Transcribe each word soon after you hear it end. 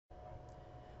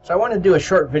So I want to do a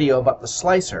short video about the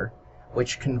slicer,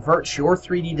 which converts your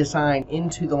 3D design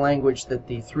into the language that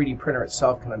the 3D printer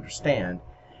itself can understand,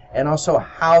 and also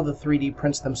how the 3D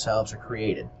prints themselves are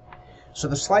created. So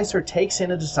the slicer takes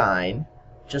in a design,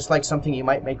 just like something you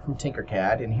might make from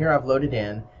Tinkercad, and here I've loaded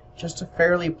in just a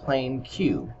fairly plain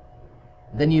cube.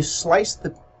 Then you slice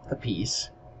the piece,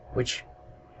 which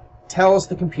tells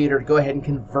the computer to go ahead and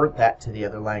convert that to the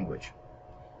other language.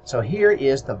 So here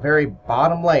is the very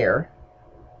bottom layer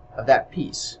of that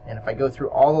piece, and if I go through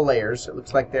all the layers, it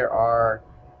looks like there are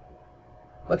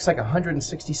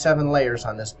 167 layers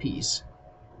on this piece.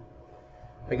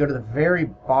 If I go to the very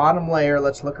bottom layer,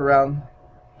 let's look around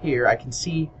here, I can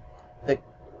see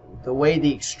the way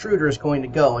the extruder is going to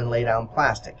go and lay down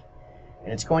plastic.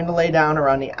 And it's going to lay down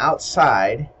around the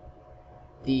outside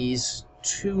these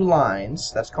two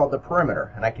lines. That's called the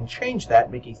perimeter, and I can change that,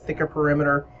 make a thicker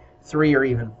perimeter, 3 or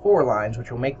even 4 lines,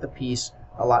 which will make the piece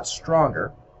a lot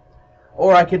stronger.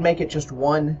 Or I could make it just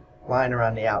one line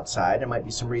around the outside. There might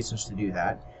be some reasons to do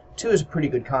that. 2 is a pretty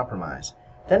good compromise.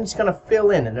 Then it's going to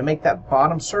fill in, and to make that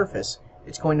bottom surface,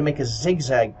 it's going to make a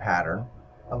zigzag pattern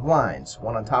of lines,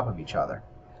 one on top of each other.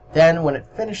 Then when it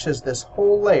finishes this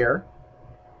whole layer,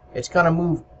 it's going to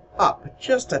move up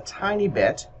just a tiny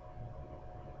bit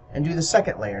and do the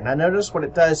second layer. Now notice what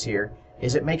it does here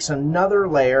is it makes another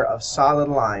layer of solid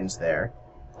lines there,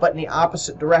 but in the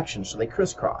opposite direction, so they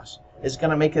crisscross. It's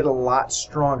going to make it a lot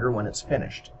stronger when it's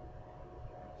finished.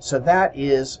 So that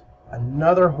is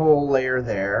another whole layer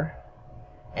there,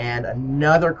 and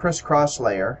another crisscross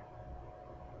layer,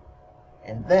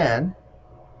 and then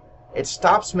it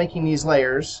stops making these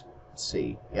layers. Let's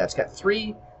see, yeah, it's got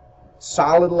 3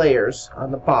 solid layers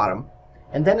on the bottom,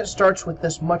 and then it starts with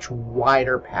this much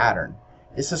wider pattern.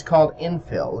 This is called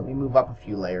infill. Let me move up a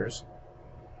few layers.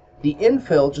 The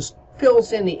infill just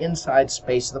fills in the inside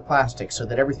space of the plastic so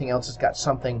that everything else has got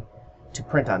something to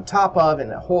print on top of,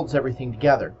 and it holds everything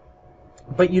together.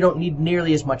 But you don't need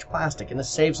nearly as much plastic, and this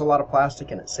saves a lot of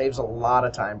plastic, and it saves a lot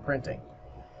of time printing.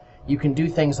 You can do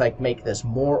things like make this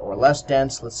more or less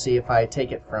dense. Let's see if I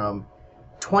take it from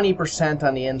 20%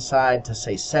 on the inside to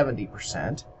say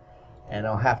 70%, and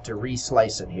I'll have to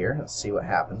re-slice it here. Let's see what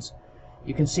happens.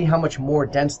 You can see how much more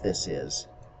dense this is.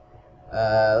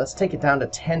 Let's take it down to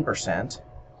 10%.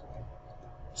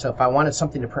 So if I wanted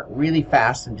something to print really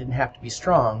fast and didn't have to be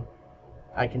strong,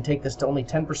 I can take this to only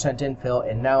 10% infill,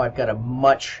 and now I've got a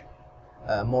much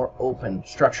more open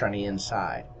structure on the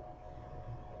inside.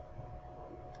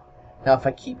 Now if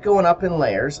I keep going up in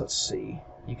layers, let's see,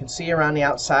 you can see around the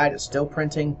outside it's still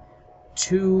printing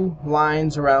 2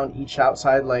 lines around each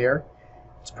outside layer.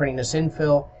 It's printing this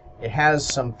infill. It has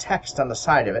some text on the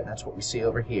side of it, and that's what we see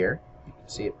over here. You can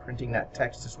see it printing that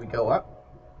text as we go up.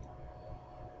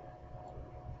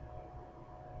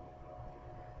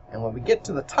 And when we get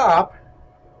to the top,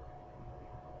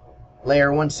 layer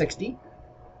 160,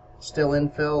 still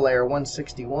infill, layer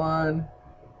 161.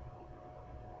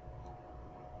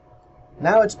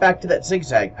 Now it's back to that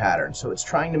zigzag pattern, so it's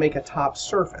trying to make a top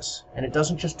surface. And it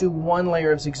doesn't just do one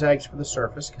layer of zigzags for the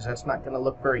surface, because that's not going to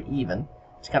look very even.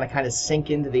 It's going to kind of sink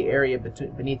into the area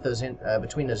beneath those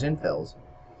between those infills.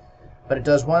 But it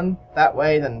does one that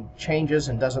way, then changes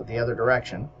and does it the other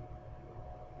direction.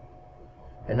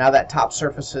 And now that top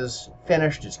surface is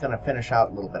finished. It's going to finish out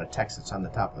a little bit of text that's on the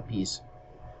top of the piece.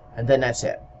 And then that's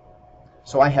it.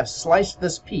 So I have sliced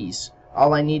this piece.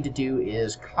 All I need to do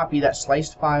is copy that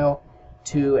sliced file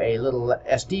to a little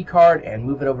SD card and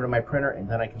move it over to my printer, and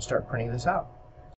then I can start printing this out.